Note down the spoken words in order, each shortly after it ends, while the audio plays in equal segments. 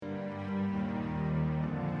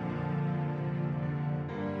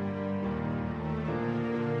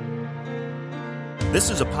This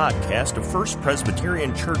is a podcast of First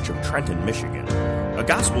Presbyterian Church of Trenton, Michigan, a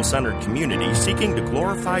gospel-centered community seeking to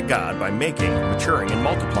glorify God by making, maturing, and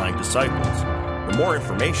multiplying disciples. For more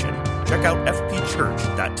information, check out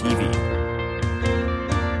fpchurch.tv.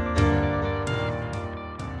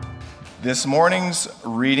 This morning's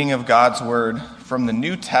reading of God's Word from the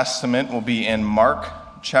New Testament will be in Mark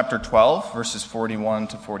chapter 12, verses 41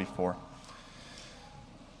 to 44.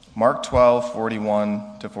 Mark 12,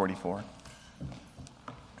 41 to 44.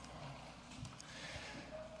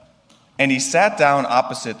 And he sat down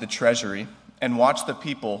opposite the treasury and watched the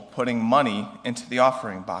people putting money into the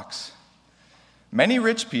offering box. Many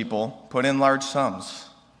rich people put in large sums,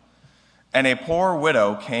 and a poor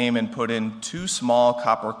widow came and put in 2 small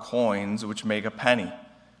copper coins, which make a penny.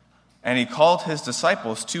 And he called his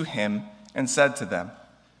disciples to him and said to them,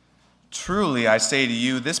 "Truly I say to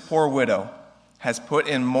you, this poor widow has put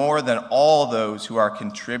in more than all those who are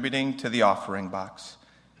contributing to the offering box.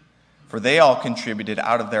 For they all contributed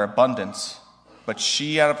out of their abundance, but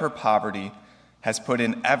she out of her poverty has put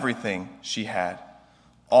in everything she had,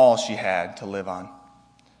 all she had to live on."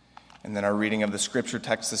 And then our reading of the scripture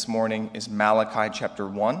text this morning is Malachi chapter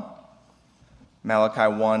 1.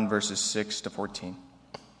 Malachi 1, verses 6 to 14.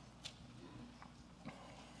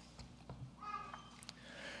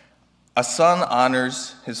 A son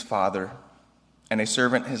honors his father, and a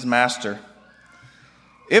servant his master.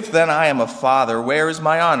 If then I am a father, where is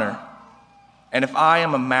my honor? And if I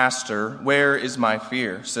am a master, where is my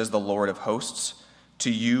fear, says the Lord of hosts, to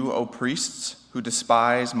you, O priests, who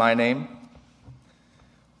despise my name?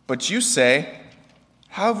 But you say,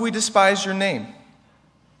 how have we despised your name?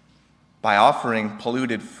 By offering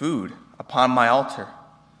polluted food upon my altar.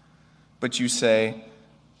 But you say,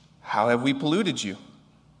 how have we polluted you?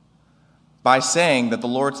 By saying that the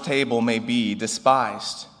Lord's table may be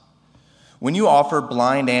despised. When you offer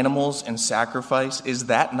blind animals in sacrifice, is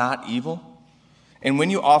that not evil? And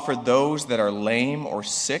when you offer those that are lame or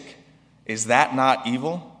sick, is that not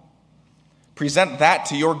evil? Present that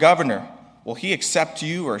to your governor. Will he accept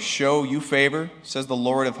you or show you favor, says the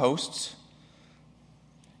Lord of hosts?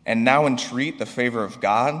 And now entreat the favor of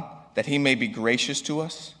God, that he may be gracious to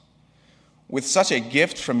us. With such a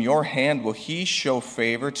gift from your hand, will he show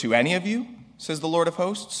favor to any of you, says the Lord of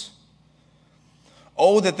hosts?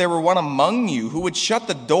 Oh, that there were one among you who would shut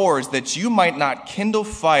the doors, that you might not kindle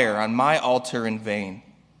fire on my altar in vain.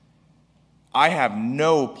 I have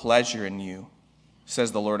no pleasure in you,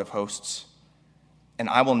 says the Lord of hosts, and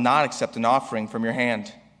I will not accept an offering from your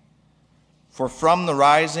hand. For from the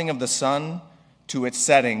rising of the sun to its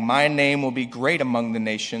setting, my name will be great among the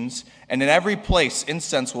nations, and in every place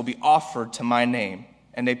incense will be offered to my name,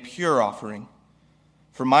 and a pure offering.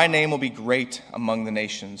 For my name will be great among the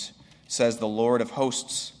nations, says the Lord of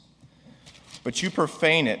hosts. But you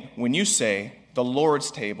profane it when you say, the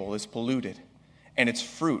Lord's table is polluted, and its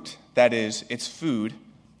fruit, that is, its food,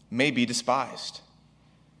 may be despised.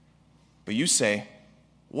 But you say,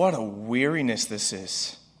 what a weariness this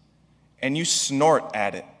is, and you snort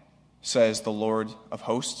at it, says the Lord of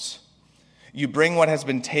hosts. You bring what has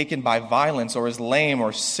been taken by violence or is lame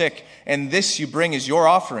or sick, and this you bring as your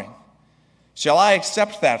offering. Shall I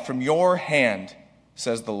accept that from your hand,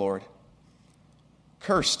 says the Lord?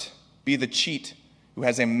 Cursed be the cheat who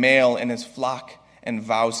has a male in his flock and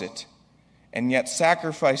vows it, and yet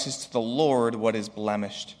sacrifices to the Lord what is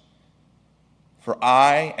blemished. For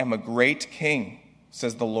I am a great king,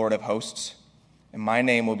 says the Lord of hosts, and my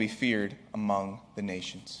name will be feared among the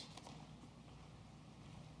nations.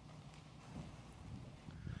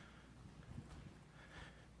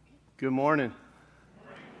 Good morning.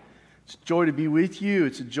 It's a joy to be with you.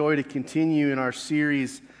 It's a joy to continue in our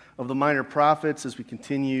series of the minor prophets as we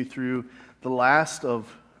continue through the last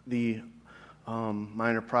of the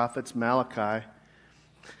minor prophets, Malachi.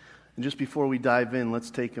 And just before we dive in,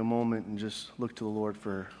 let's take a moment and just look to the Lord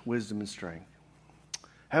for wisdom and strength.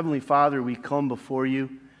 Heavenly Father, we come before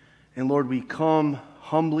you, and Lord, we come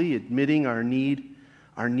humbly admitting our need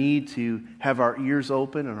to have our ears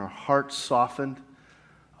open and our hearts softened,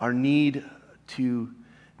 our need to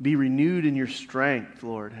be renewed in your strength,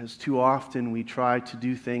 Lord, as too often we try to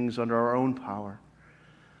do things under our own power.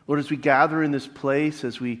 Lord, as we gather in this place,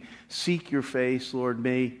 as we seek your face, Lord,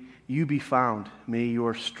 may you be found. May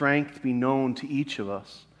your strength be known to each of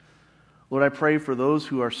us. Lord, I pray for those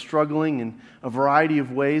who are struggling in a variety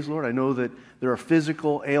of ways, Lord. I know that there are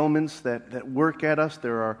physical ailments that work at us.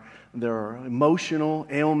 There are emotional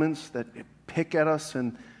ailments that pick at us.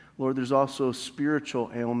 And Lord, there's also spiritual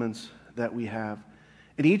ailments that we have.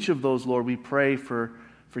 In each of those, Lord, we pray for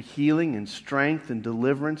healing and strength and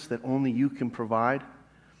deliverance that only you can provide.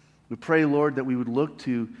 We pray, Lord, that we would look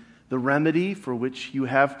to the remedy for which you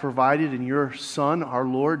have provided in your Son, our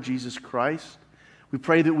Lord Jesus Christ. We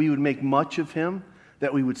pray that we would make much of him,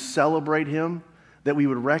 that we would celebrate him, that we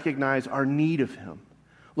would recognize our need of him.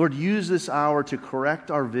 Lord, use this hour to correct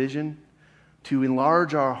our vision, to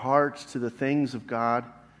enlarge our hearts to the things of God.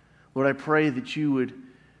 Lord, I pray that you would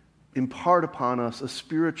impart upon us a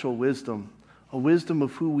spiritual wisdom, a wisdom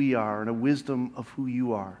of who we are and a wisdom of who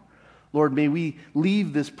you are. Lord, may we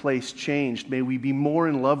leave this place changed. May we be more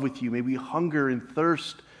in love with you. May we hunger and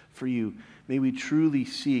thirst for you. May we truly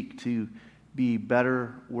seek to be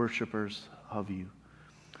better worshipers of you.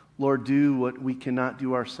 Lord, do what we cannot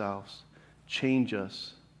do ourselves. Change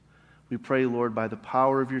us. We pray, Lord, by the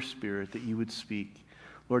power of your Spirit that you would speak.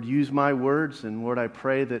 Lord, use my words, and Lord, I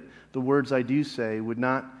pray that the words I do say would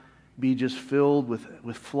not be just filled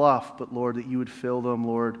with fluff, but Lord, that you would fill them,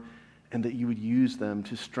 Lord, and that you would use them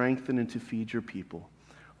to strengthen and to feed your people.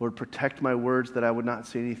 Lord, protect my words that I would not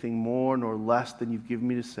say anything more nor less than you've given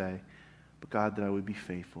me to say, but God, that I would be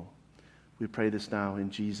faithful. We pray this now in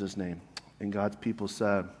Jesus' name. And God's people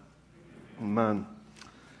said, Amen.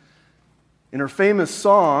 In her famous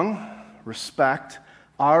song, Respect,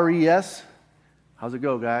 R-E-S, how's it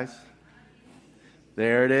go, guys?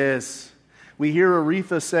 There it is. We hear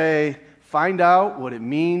Aretha say, find out what it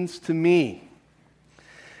means to me.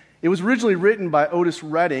 It was originally written by Otis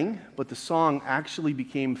Redding, but the song actually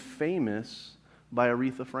became famous by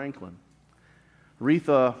Aretha Franklin.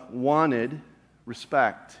 Aretha wanted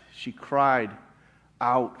respect. She cried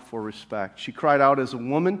out for respect. She cried out as a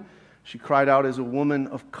woman. She cried out as a woman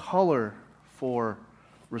of color for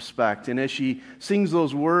respect. And as she sings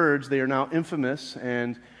those words, they are now infamous,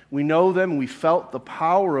 and we know them, we felt the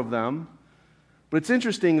power of them. But it's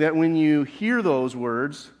interesting that when you hear those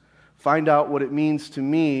words, find out what it means to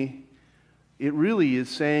me, it really is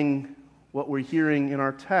saying what we're hearing in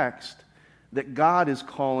our text, that God is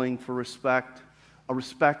calling for respect, a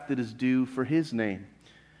respect that is due for his name.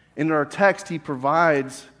 In our text, he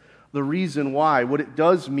provides the reason why, what it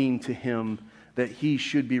does mean to him that he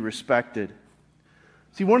should be respected.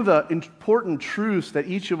 See, one of the important truths that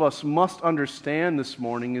each of us must understand this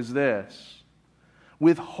morning is this: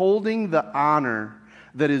 withholding the honor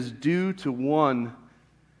that is due to one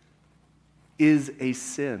is a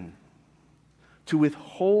sin. To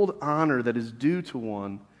withhold honor that is due to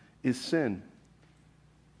one is sin.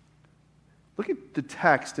 Look at the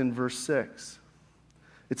text in verse 6.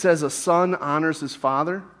 It says, a son honors his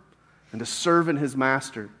father, and a servant his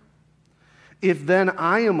master. If then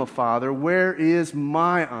I am a father, where is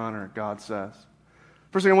my honor, God says.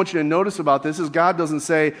 First thing I want you to notice about this is God doesn't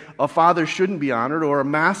say a father shouldn't be honored or a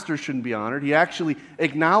master shouldn't be honored. He actually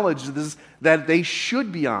acknowledges that they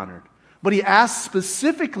should be honored. But he asks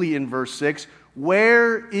specifically in verse 6,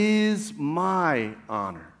 where is my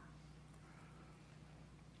honor?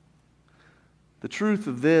 The truth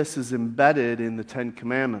of this is embedded in the Ten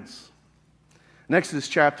Commandments. In Exodus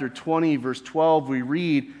chapter 20, verse 12, we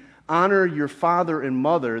read, honor your father and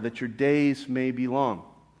mother that your days may be long.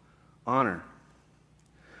 Honor.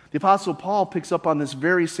 The Apostle Paul picks up on this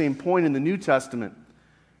very same point in the New Testament.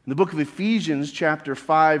 In the book of Ephesians, chapter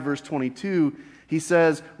 5, verse 22, he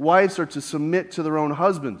says, wives are to submit to their own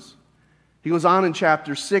husbands. He goes on in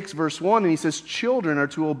chapter 6, verse 1, and he says, children are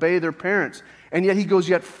to obey their parents. And yet he goes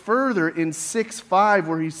yet further in 6:5,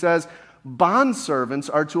 where he says, bondservants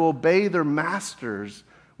are to obey their masters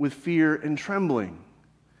with fear and trembling.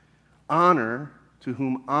 Honor to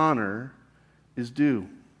whom honor is due.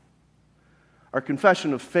 Our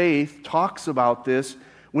confession of faith talks about this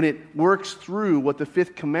when it works through what the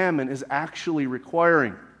fifth commandment is actually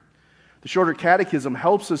requiring. The Shorter Catechism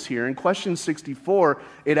helps us here. In question 64,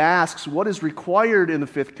 it asks, what is required in the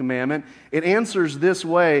fifth commandment? It answers this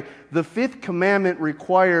way: the fifth commandment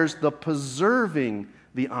requires the preserving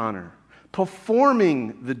the honor,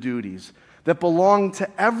 performing the duties that belong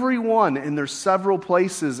to everyone in their several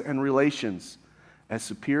places and relations, as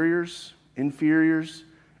superiors, inferiors,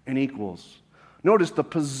 and equals. Notice the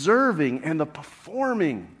preserving and the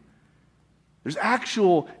performing. There's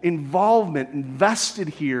actual involvement invested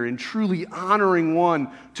here in truly honoring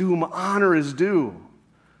one to whom honor is due.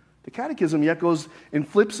 The Catechism yet goes and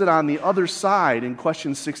flips it on the other side in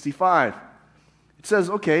question 65. It says,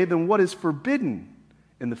 okay, then what is forbidden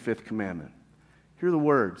in the fifth commandment? Here are the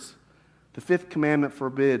words. The fifth commandment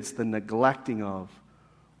forbids the neglecting of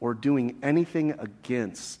or doing anything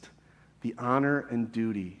against the honor and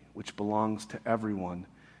duty which belongs to everyone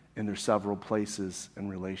in their several places and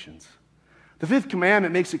relations. The fifth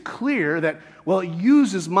commandment makes it clear that, well, it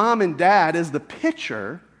uses mom and dad as the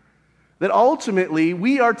picture, that ultimately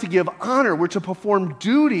we are to give honor, we're to perform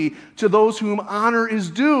duty to those whom honor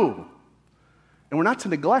is due. And we're not to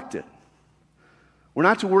neglect it. We're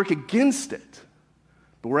not to work against it,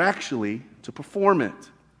 but we're actually to perform it.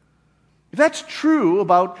 If that's true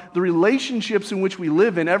about the relationships in which we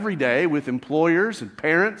live in every day with employers and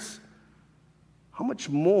parents, how much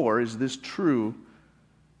more is this true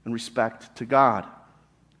in respect to God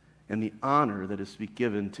and the honor that is to be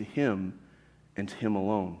given to Him and to Him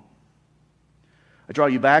alone? I draw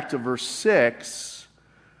you back to verse 6,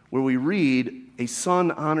 where we read, "A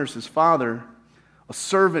son honors his father, a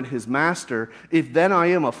servant his master. If then I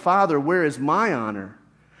am a father, where is my honor?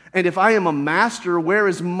 And if I am a master, where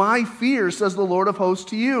is my fear, says the Lord of hosts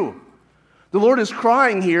to you?" The Lord is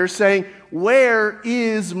crying here, saying, where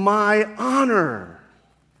is my honor?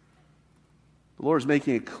 The Lord is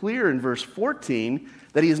making it clear in verse 14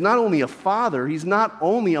 that He is not only a father, He's not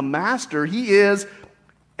only a master, He is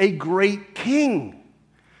a great king.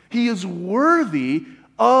 He is worthy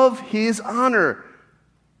of His honor.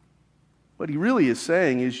 What He really is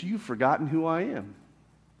saying is, you've forgotten who I am.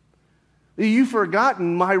 You've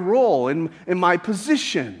forgotten my role and my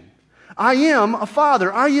position. I am a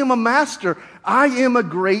father. I am a master. I am a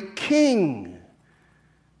great king.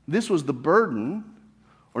 This was the burden,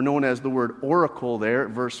 or known as the word oracle there at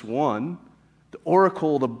verse 1. The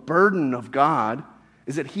oracle, the burden of God,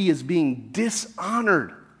 is that He is being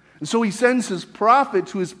dishonored. And so He sends His prophet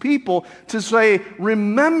to His people to say,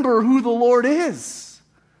 remember who the Lord is.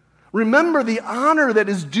 Remember the honor that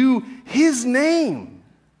is due His name.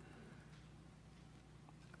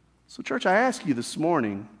 So, church, I ask you this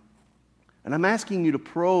morning, and I'm asking you to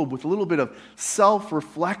probe with a little bit of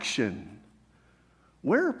self-reflection,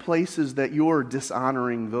 where are places that you're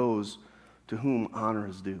dishonoring those to whom honor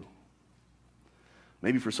is due?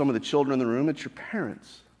 Maybe for some of the children in the room, it's your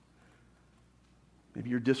parents. Maybe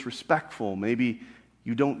you're disrespectful. Maybe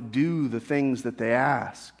you don't do the things that they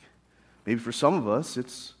ask. Maybe for some of us,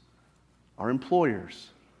 it's our employers.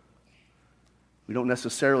 We don't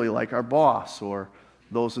necessarily like our boss or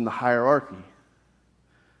those in the hierarchy.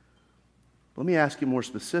 Let me ask you more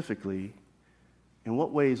specifically, in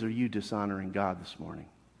what ways are you dishonoring God this morning?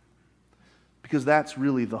 Because that's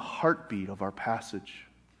really the heartbeat of our passage.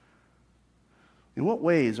 In what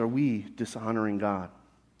ways are we dishonoring God?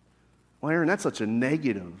 Well, Aaron, that's such a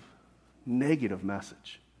negative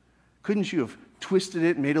message. Couldn't you have twisted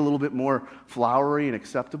it and made it a little bit more flowery and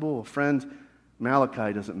acceptable? Well, friend,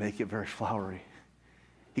 Malachi doesn't make it very flowery.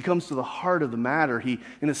 He comes to the heart of the matter. He,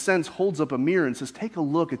 in a sense, holds up a mirror and says, take a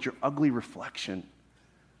look at your ugly reflection.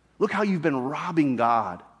 Look how you've been robbing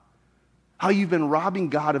God. How you've been robbing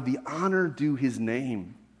God of the honor due His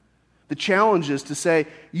name. The challenge is to say,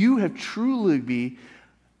 you have truly been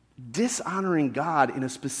dishonoring God in a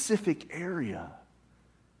specific area,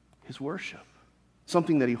 His worship.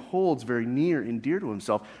 Something that He holds very near and dear to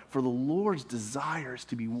Himself. For the Lord's desire is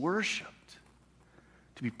to be worshiped,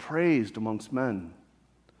 to be praised amongst men.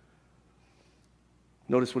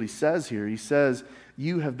 Notice what He says here. He says,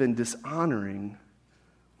 you have been dishonoring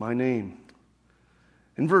my name.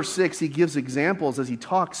 In verse 6, He gives examples as He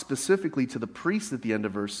talks specifically to the priests at the end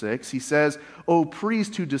of verse 6. He says, O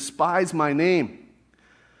priest who despise my name.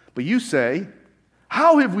 But you say,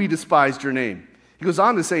 how have we despised your name? He goes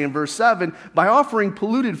on to say in verse 7, by offering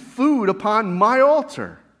polluted food upon my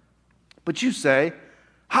altar. But you say,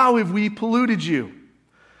 how have we polluted you?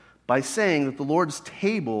 By saying that the Lord's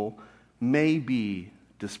table may be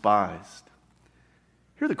despised.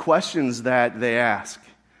 Here are the questions that they ask.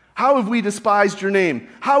 How have we despised your name?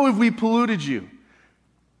 How have we polluted you?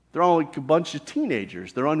 They're all like a bunch of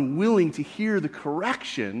teenagers. They're unwilling to hear the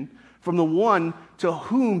correction from the one to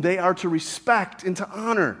whom they are to respect and to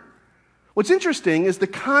honor. What's interesting is the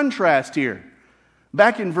contrast here.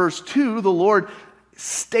 Back in verse 2, the Lord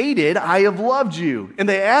stated, I have loved you. And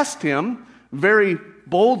they asked Him very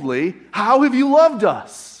boldly, how have you loved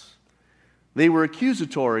us? They were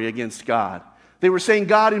accusatory against God. They were saying,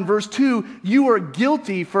 God, in verse 2, you are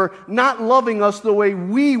guilty for not loving us the way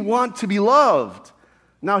we want to be loved.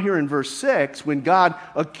 Now here in verse 6, when God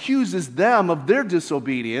accuses them of their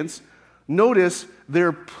disobedience, notice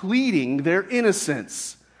they're pleading their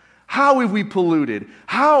innocence. How have we polluted?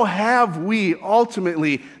 How have we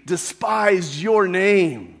ultimately despised your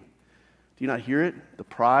name? Do you not hear it? The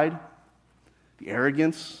pride, the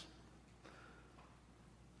arrogance.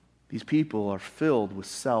 These people are filled with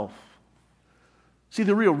self. See,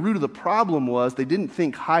 the real root of the problem was they didn't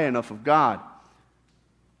think high enough of God.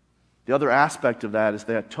 The other aspect of that is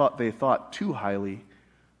they thought too highly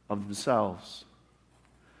of themselves.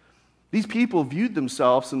 These people viewed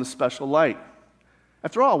themselves in a special light.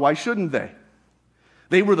 After all, why shouldn't they?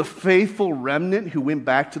 They were the faithful remnant who went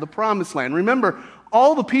back to the promised land. Remember,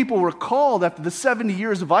 all the people were called after the 70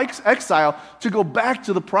 years of exile to go back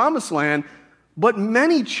to the promised land. But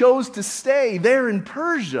many chose to stay there in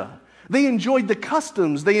Persia. They enjoyed the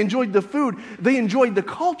customs. They enjoyed the food. They enjoyed the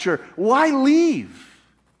culture. Why leave?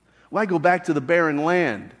 Why go back to the barren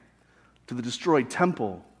land, to the destroyed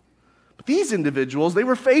temple? But these individuals, they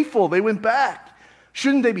were faithful. They went back.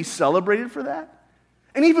 Shouldn't they be celebrated for that?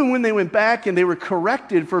 And even when they went back and they were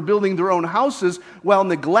corrected for building their own houses while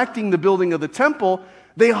neglecting the building of the temple,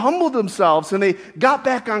 they humbled themselves and they got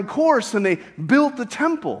back on course and they built the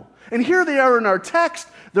temple. And here they are in our text.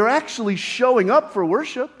 They're actually showing up for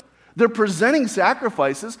worship. They're presenting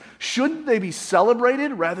sacrifices. Shouldn't they be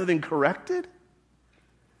celebrated rather than corrected?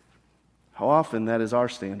 How often that is our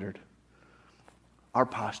standard, our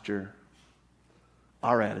posture,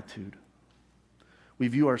 our attitude. We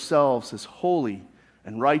view ourselves as holy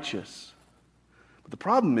and righteous. But the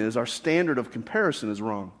problem is our standard of comparison is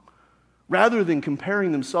wrong. Rather than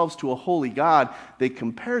comparing themselves to a holy God, they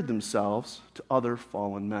compared themselves to other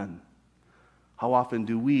fallen men. How often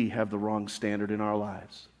do we have the wrong standard in our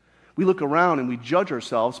lives? We look around and we judge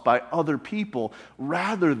ourselves by other people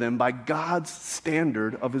rather than by God's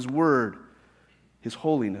standard of His Word, His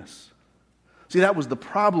holiness. See, that was the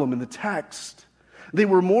problem in the text. They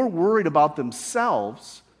were more worried about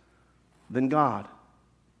themselves than God.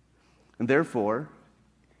 And therefore,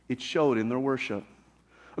 it showed in their worship.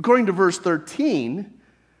 According to verse 13,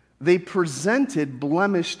 they presented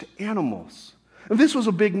blemished animals. And this was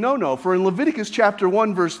a big no-no, for in Leviticus chapter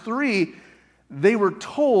 1, verse 3, they were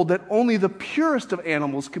told that only the purest of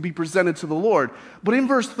animals could be presented to the Lord. But in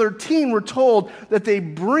verse 13, we're told that they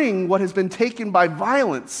bring what has been taken by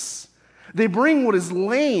violence. They bring what is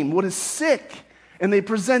lame, what is sick, and they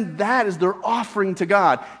present that as their offering to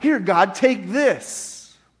God. Here, God, take this.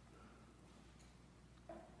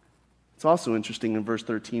 It's also interesting in verse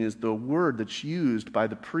 13 is the word that's used by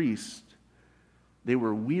the priest. They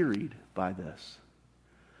were wearied by this.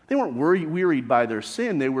 They weren't wearied by their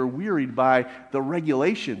sin. They were wearied by the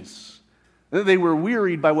regulations. They were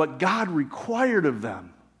wearied by what God required of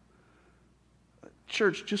them.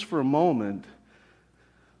 Church, just for a moment,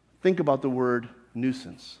 think about the word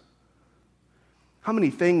nuisance. How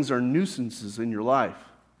many things are nuisances in your life?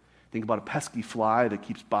 Think about a pesky fly that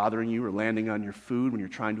keeps bothering you or landing on your food when you're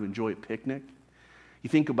trying to enjoy a picnic. You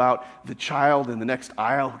think about the child in the next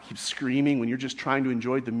aisle who keeps screaming when you're just trying to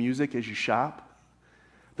enjoy the music as you shop.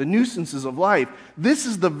 The nuisances of life. This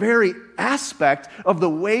is the very aspect of the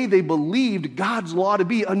way they believed God's law to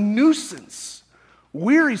be, a nuisance,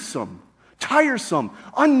 wearisome, tiresome,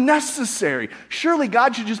 unnecessary. Surely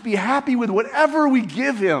God should just be happy with whatever we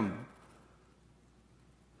give Him.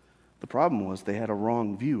 The problem was they had a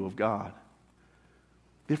wrong view of God.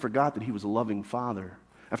 They forgot that He was a loving Father.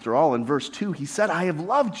 After all, in verse 2, He said, I have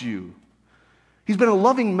loved you. He's been a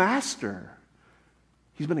loving master.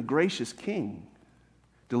 He's been a gracious king,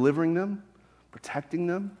 delivering them, protecting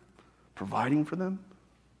them, providing for them.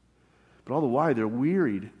 But all the while, they're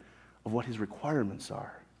wearied of what His requirements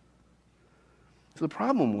are. So the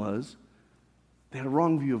problem was they had a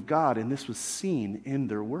wrong view of God, and this was seen in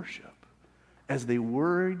their worship. As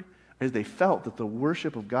they felt that the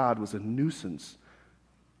worship of God was a nuisance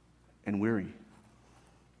and weary.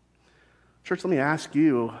 Church, let me ask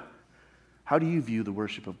you, how do you view the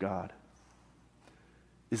worship of God?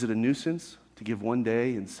 Is it a nuisance to give one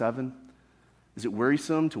day in 7? Is it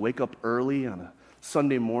wearisome to wake up early on a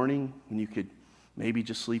Sunday morning when you could maybe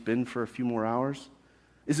just sleep in for a few more hours?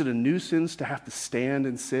 Is it a nuisance to have to stand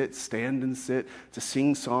and sit, to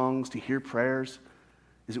sing songs, to hear prayers?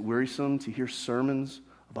 Is it wearisome to hear sermons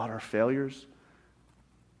about our failures?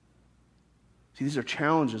 See, these are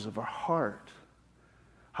challenges of our heart.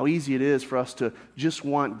 How easy it is for us to just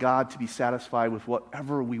want God to be satisfied with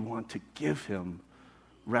whatever we want to give Him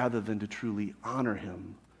rather than to truly honor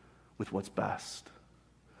Him with what's best.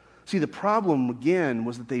 See, the problem, again,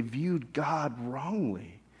 was that they viewed God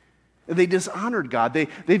wrongly. They dishonored God.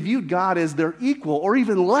 They viewed God as their equal or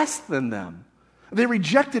even less than them. They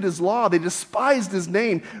rejected His law. They despised His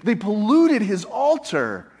name. They polluted His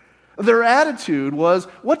altar. Their attitude was,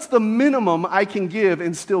 what's the minimum I can give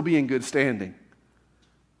and still be in good standing?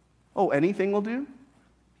 Oh, anything will do?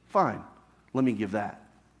 Fine, let me give that.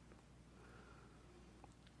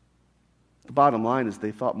 The bottom line is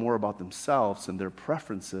they thought more about themselves and their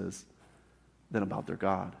preferences than about their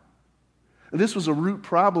God. And this was a root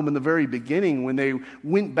problem in the very beginning when they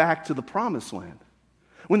went back to the promised land.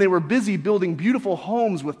 When they were busy building beautiful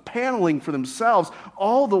homes with paneling for themselves,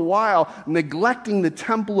 all the while neglecting the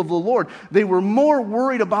temple of the Lord. They were more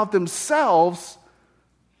worried about themselves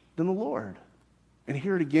than the Lord. And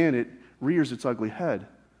here it again, it rears its ugly head.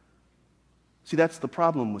 See, that's the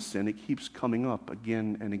problem with sin. It keeps coming up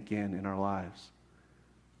again and again in our lives.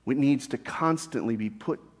 It needs to constantly be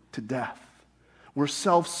put to death. We're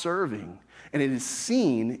self-serving, and it is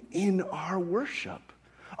seen in our worship.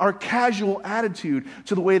 Our casual attitude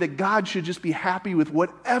to the way that God should just be happy with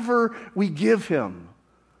whatever we give him.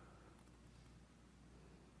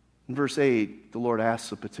 In verse 8, the Lord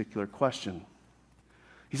asks a particular question.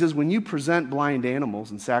 He says, when you present blind animals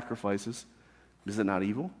and sacrifices, is it not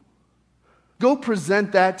evil? Go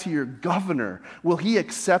present that to your governor. Will he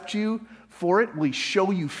accept you for it? Will he show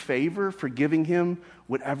you favor for giving him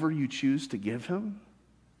whatever you choose to give him?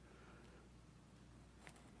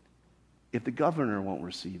 If the governor won't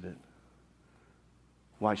receive it,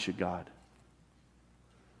 why should God?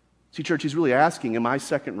 See, church, he's really asking, am I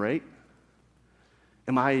second rate?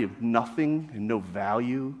 Am I of nothing and no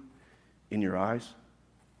value in your eyes?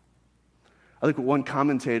 I think what one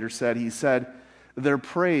commentator said. He said, their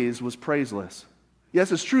praise was praiseless.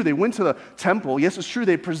 Yes, it's true, they went to the temple. Yes, it's true,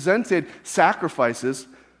 they presented sacrifices.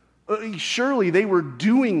 Surely they were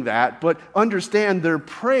doing that, but understand their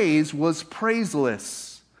praise was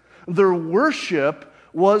praiseless. Their worship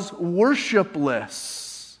was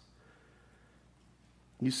worshipless.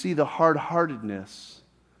 You see the hard-heartedness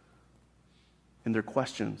in their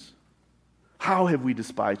questions. How have we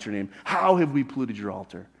despised your name? How have we polluted your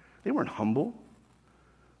altar? They weren't humble.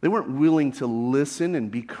 They weren't willing to listen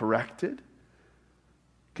and be corrected.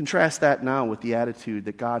 Contrast that now with the attitude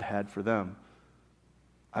that God had for them.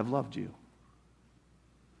 I've loved you.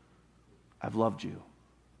 I've loved you.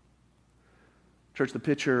 Church, the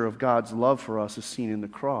picture of God's love for us is seen in the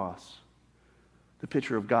cross. The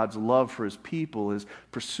picture of God's love for his people is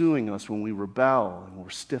pursuing us when we rebel and we're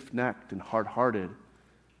stiff-necked and hard-hearted.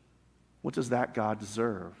 What does that God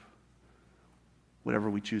deserve? Whatever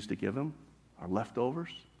we choose to give him, our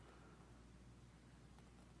leftovers,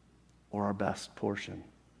 or our best portion.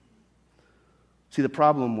 See, the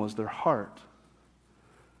problem was their heart.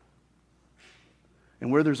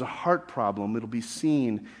 And where there's a heart problem, it'll be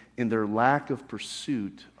seen in their lack of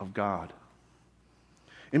pursuit of God.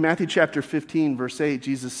 In Matthew chapter 15, verse 8,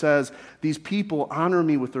 Jesus says, these people honor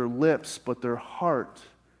me with their lips, but their heart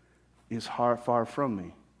is far from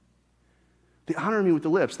me. They honor me with the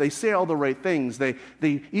lips. They say all the right things. They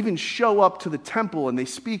even show up to the temple and they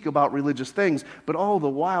speak about religious things, but all the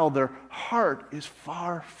while their heart is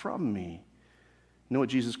far from me. You know what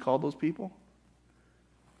Jesus called those people?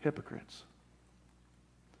 Hypocrites.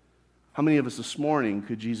 How many of us this morning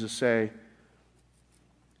could Jesus say,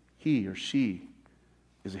 he or she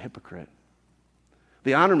is a hypocrite?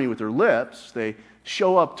 They honor me with their lips. They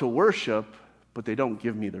show up to worship, but they don't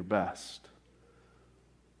give me their best.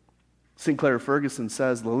 Sinclair Ferguson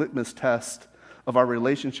says the litmus test of our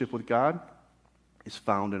relationship with God is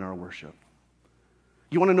found in our worship.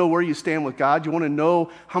 You want to know where you stand with God? You want to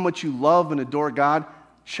know how much you love and adore God?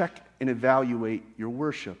 Check and evaluate your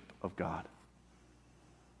worship of God.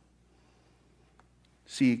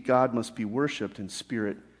 See, God must be worshiped in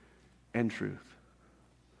spirit and truth.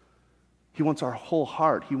 He wants our whole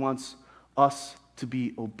heart. He wants us to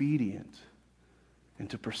be obedient and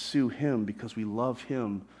to pursue him because we love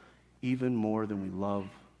him even more than we love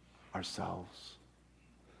ourselves.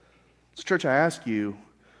 So, church, I ask you,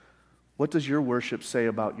 what does your worship say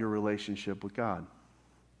about your relationship with God?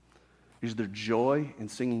 Is there joy in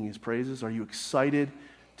singing his praises? Are you excited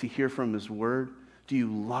to hear from his word? Do you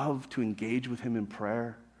love to engage with him in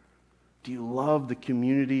prayer? Do you love the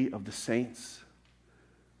community of the saints?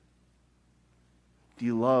 Do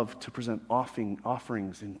you love to present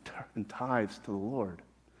offerings and tithes to the Lord?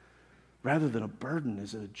 Rather than a burden,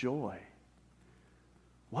 is it a joy?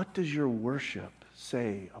 What does your worship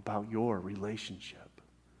say about your relationship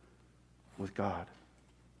with God?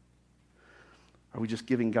 Are we just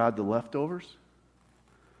giving God the leftovers?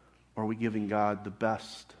 Or are we giving God the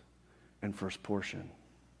best and first portion?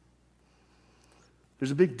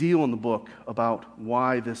 There's a big deal in the book about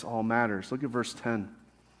why this all matters. Look at verse 10.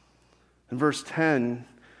 In verse 10,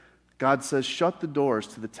 God says, shut the doors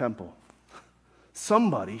to the temple.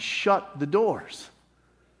 Somebody shut the doors.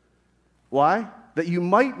 Why? That you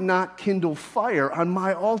might not kindle fire on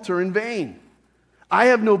my altar in vain. I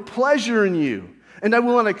have no pleasure in you, and I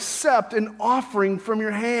will not accept an offering from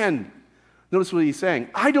your hand. Notice what he's saying.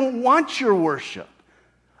 I don't want your worship.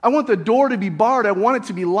 I want the door to be barred. I want it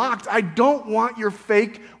to be locked. I don't want your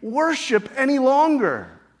fake worship any longer.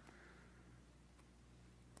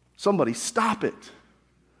 Somebody stop it.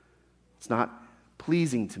 It's not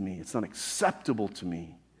pleasing to me. It's not acceptable to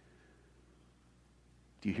me.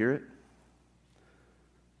 Do you hear it?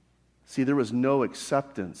 See, there was no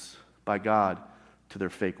acceptance by God to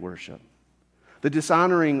their fake worship. The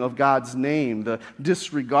dishonoring of God's name, the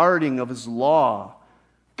disregarding of his law.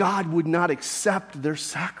 God would not accept their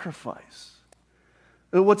sacrifice.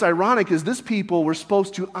 And what's ironic is this people were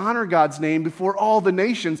supposed to honor God's name before all the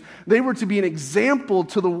nations. They were to be an example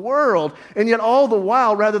to the world. And yet all the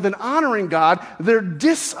while, rather than honoring God, they're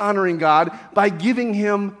dishonoring God by giving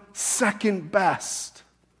him second best.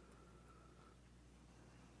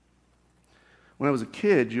 When I was a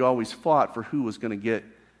kid, you always fought for who was going to get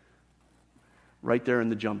right there in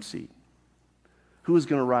the jump seat. Who was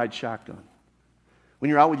going to ride shotgun? When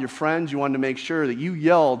you're out with your friends, you wanted to make sure that you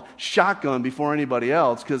yelled shotgun before anybody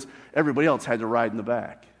else because everybody else had to ride in the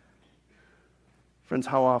back. Friends,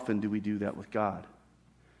 how often do we do that with God?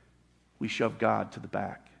 We shove God to the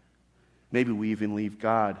back. Maybe we even leave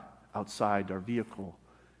God outside our vehicle,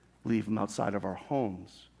 leave him outside of our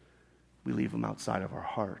homes. We leave him outside of our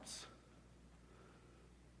hearts.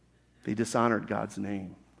 They dishonored God's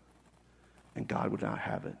name, and God would not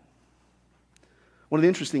have it. One of the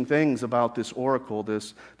interesting things about this oracle,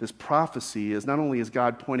 this prophecy, is not only is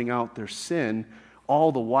God pointing out their sin,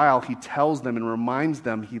 all the while he tells them and reminds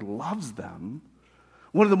them he loves them.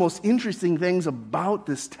 One of the most interesting things about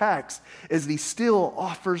this text is that he still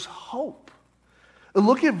offers hope.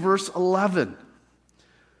 Look at verse 11.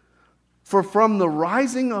 For from the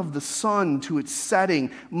rising of the sun to its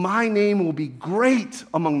setting, my name will be great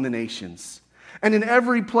among the nations. And in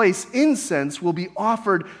every place incense will be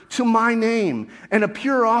offered to my name, and a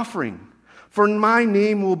pure offering. For my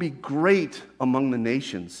name will be great among the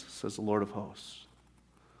nations, says the Lord of hosts.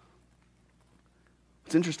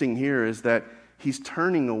 What's interesting here is that he's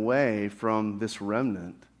turning away from this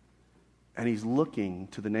remnant, and he's looking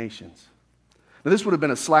to the nations. Now, this would have been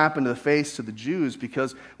a slap in the face to the Jews,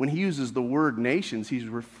 because when he uses the word nations, he's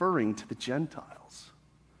referring to the Gentiles.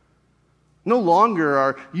 No longer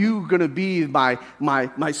are you going to be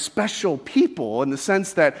my special people in the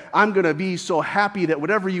sense that I'm going to be so happy that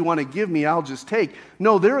whatever you want to give me, I'll just take.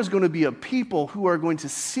 No, there is going to be a people who are going to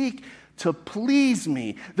seek to please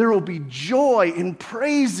me. There will be joy in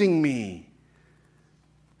praising me.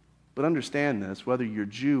 But understand this, whether you're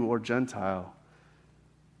Jew or Gentile,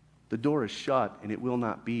 the door is shut, and it will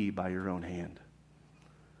not be by your own hand.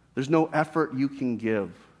 There's no effort you can give.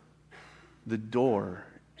 The door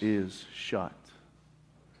is shut.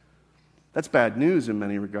 That's bad news in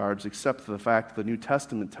many regards, except for the fact that the New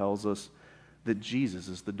Testament tells us that Jesus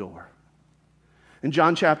is the door. In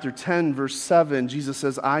John chapter 10, verse 7, Jesus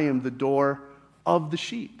says, I am the door of the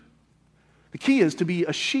sheep. The key is to be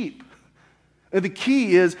a sheep. The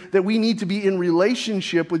key is that we need to be in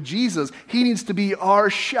relationship with Jesus. He needs to be our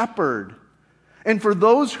shepherd. And for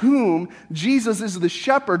those whom Jesus is the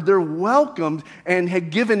shepherd, they're welcomed and had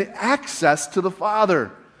given access to the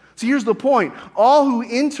Father. So here's the point. All who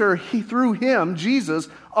enter through him, Jesus,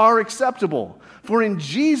 are acceptable. For in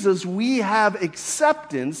Jesus we have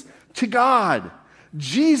acceptance to God.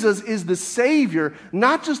 Jesus is the Savior,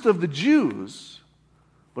 not just of the Jews,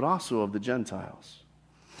 but also of the Gentiles.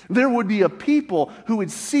 There would be a people who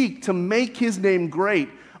would seek to make his name great,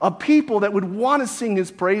 a people that would want to sing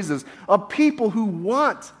his praises, a people who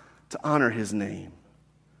want to honor his name.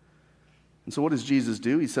 And so what does Jesus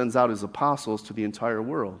do? He sends out his apostles to the entire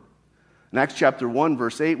world. In Acts chapter 1,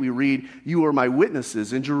 verse 8, we read, you are my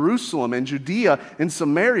witnesses in Jerusalem and Judea and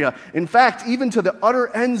Samaria. In fact, even to the utter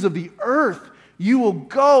ends of the earth, you will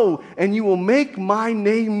go and you will make my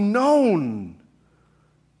name known.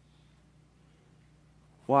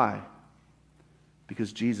 Why?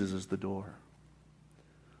 Because Jesus is the door.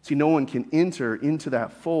 See, no one can enter into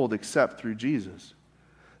that fold except through Jesus.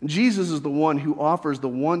 Jesus is the one who offers the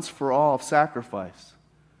once-for-all sacrifice.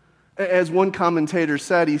 As one commentator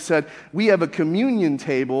said, he said, we have a communion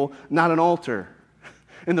table, not an altar.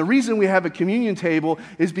 And the reason we have a communion table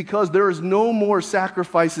is because there is no more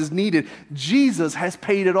sacrifices needed. Jesus has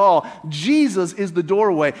paid it all. Jesus is the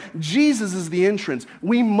doorway. Jesus is the entrance.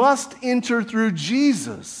 We must enter through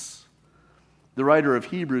Jesus. The writer of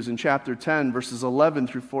Hebrews in chapter 10, verses 11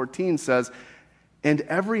 through 14 says, and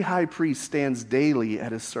every high priest stands daily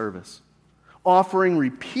at his service, offering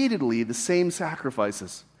repeatedly the same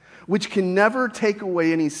sacrifices, which can never take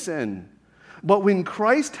away any sin. But when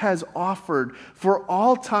Christ has offered for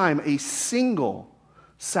all time a single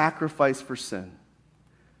sacrifice for sin,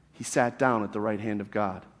 he sat down at the right hand of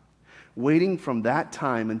God, waiting from that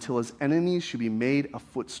time until his enemies should be made a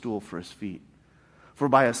footstool for his feet. For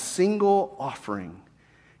by a single offering,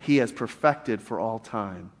 he has perfected for all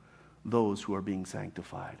time those who are being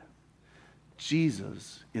sanctified.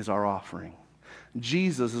 Jesus is our offering.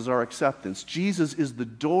 Jesus is our acceptance. Jesus is the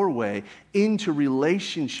doorway into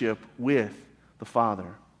relationship with the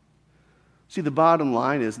Father. See, the bottom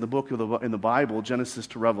line is in the Bible, Genesis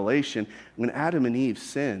to Revelation, when Adam and Eve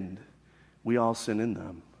sinned, we all sin in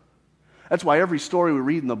them. That's why every story we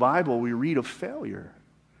read in the Bible, we read of failure.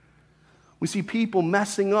 We see people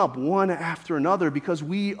messing up one after another because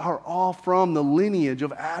we are all from the lineage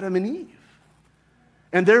of Adam and Eve.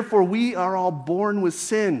 And therefore, we are all born with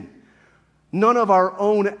sin. None of our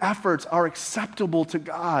own efforts are acceptable to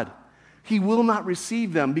God. He will not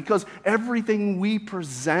receive them because everything we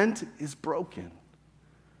present is broken.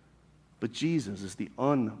 But Jesus is the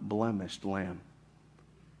unblemished Lamb.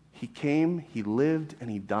 He came, He lived, and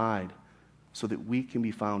He died so that we can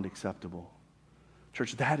be found acceptable.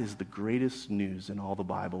 Church, that is the greatest news in all the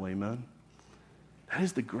Bible, amen? That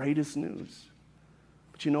is the greatest news.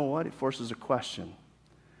 But you know what? It forces a question.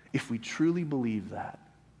 If we truly believe that,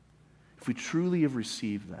 if we truly have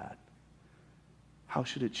received that, how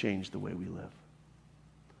should it change the way we live?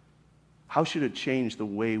 How should it change the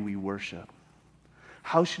way we worship?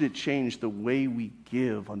 How should it change the way we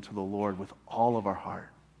give unto the Lord with all of our heart?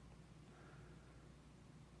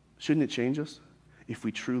 Shouldn't it change us if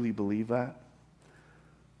we truly believe that?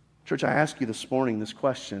 Church, I ask you this morning this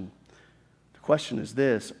question. The question is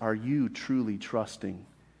this: are you truly trusting?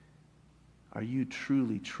 Are you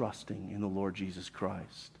truly trusting in the Lord Jesus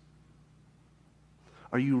Christ?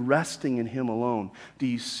 Are you resting in Him alone? Do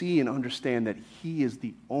you see and understand that He is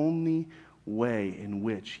the only way in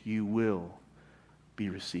which you will be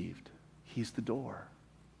received? He's the door.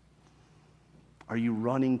 Are you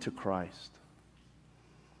running to Christ?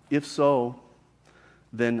 If so,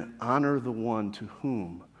 then honor the one to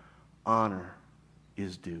whom honor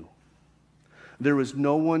is due. There is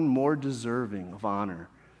no one more deserving of honor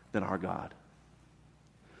than our God.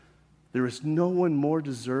 There is no one more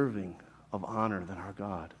deserving of honor than our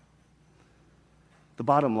God. The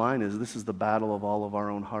bottom line is this is the battle of all of our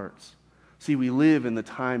own hearts. See, we live in the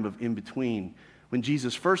time of in-between. When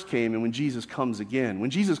Jesus first came and when Jesus comes again. When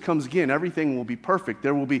Jesus comes again, everything will be perfect.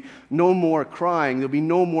 There will be no more crying. There will be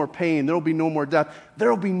no more pain. There will be no more death. There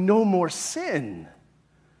will be no more sin.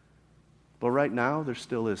 But right now, there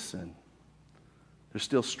still is sin. There's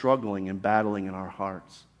still struggling and battling in our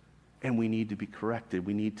hearts. And we need to be corrected.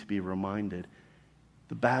 We need to be reminded.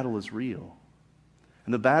 The battle is real.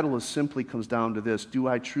 And the battle simply comes down to this: do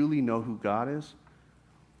I truly know who God is?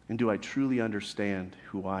 And do I truly understand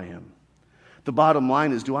who I am? The bottom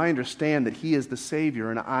line is, do I understand that He is the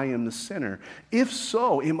Savior and I am the sinner? If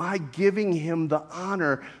so, am I giving Him the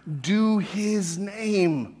honor due His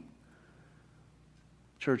name?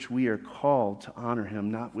 Church, we are called to honor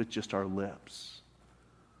Him not with just our lips,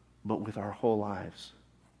 but with our whole lives.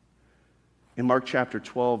 In Mark chapter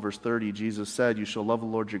 12, verse 30, Jesus said, "You shall love the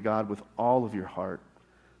Lord your God with all of your heart,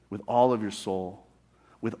 with all of your soul,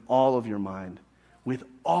 with all of your mind, with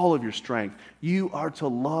all of your strength." You are to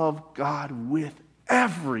love God with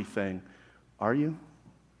everything. Are you?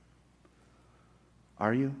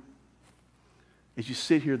 Are you? As you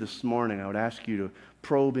sit here this morning, I would ask you to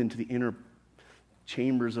probe into the inner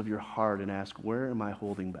chambers of your heart and ask, where am I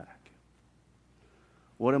holding back?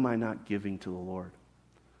 What am I not giving to the Lord?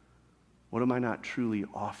 What am I not truly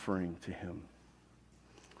offering to Him?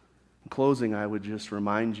 In closing, I would just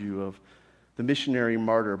remind you of the missionary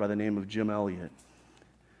martyr by the name of Jim Elliot.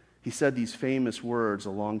 He said these famous words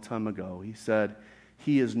a long time ago. He said,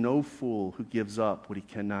 "He is no fool who gives up what he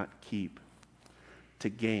cannot keep to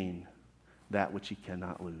gain that which he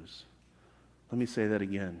cannot lose." Let me say that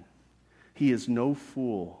again. He is no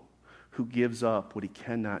fool who gives up what he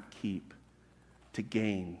cannot keep to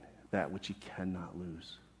gain that which he cannot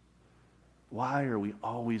lose. Why are we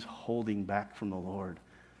always holding back from the Lord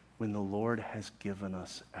when the Lord has given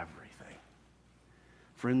us everything?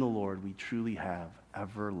 For in the Lord we truly have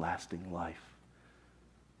everlasting life.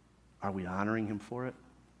 Are we honoring Him for it?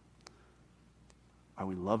 Are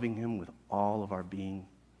we loving Him with all of our being?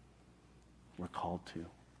 We're called to.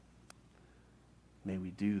 May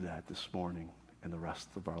we do that this morning and the rest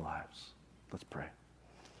of our lives. Let's pray.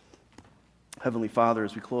 Heavenly Father,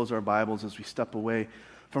 as we close our Bibles, as we step away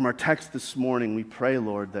from our text this morning, we pray,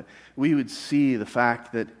 Lord, that we would see the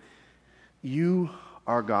fact that You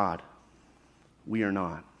are God. We are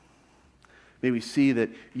not. May we see that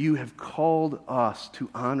You have called us to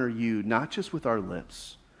honor You, not just with our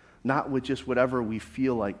lips, not with just whatever we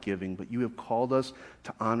feel like giving, but You have called us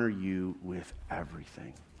to honor You with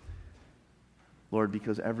everything. Lord,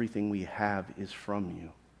 because everything we have is from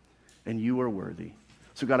You, and You are worthy.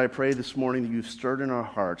 So God, I pray this morning that You've stirred in our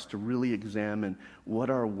hearts to really examine what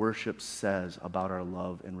our worship says about our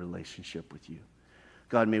love and relationship with You.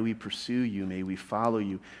 God, may we pursue You, may we follow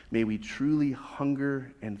You, may we truly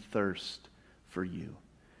hunger and thirst for You.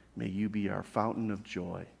 May You be our fountain of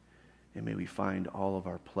joy, and may we find all of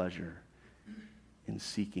our pleasure in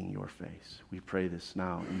seeking Your face. We pray this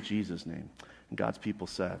now in Jesus' name. And God's people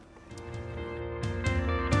said,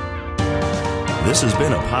 This has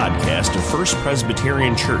been a podcast of First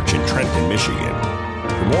Presbyterian Church in Trenton, Michigan.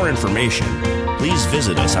 For more information, please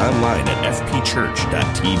visit us online at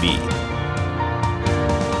fpchurch.tv.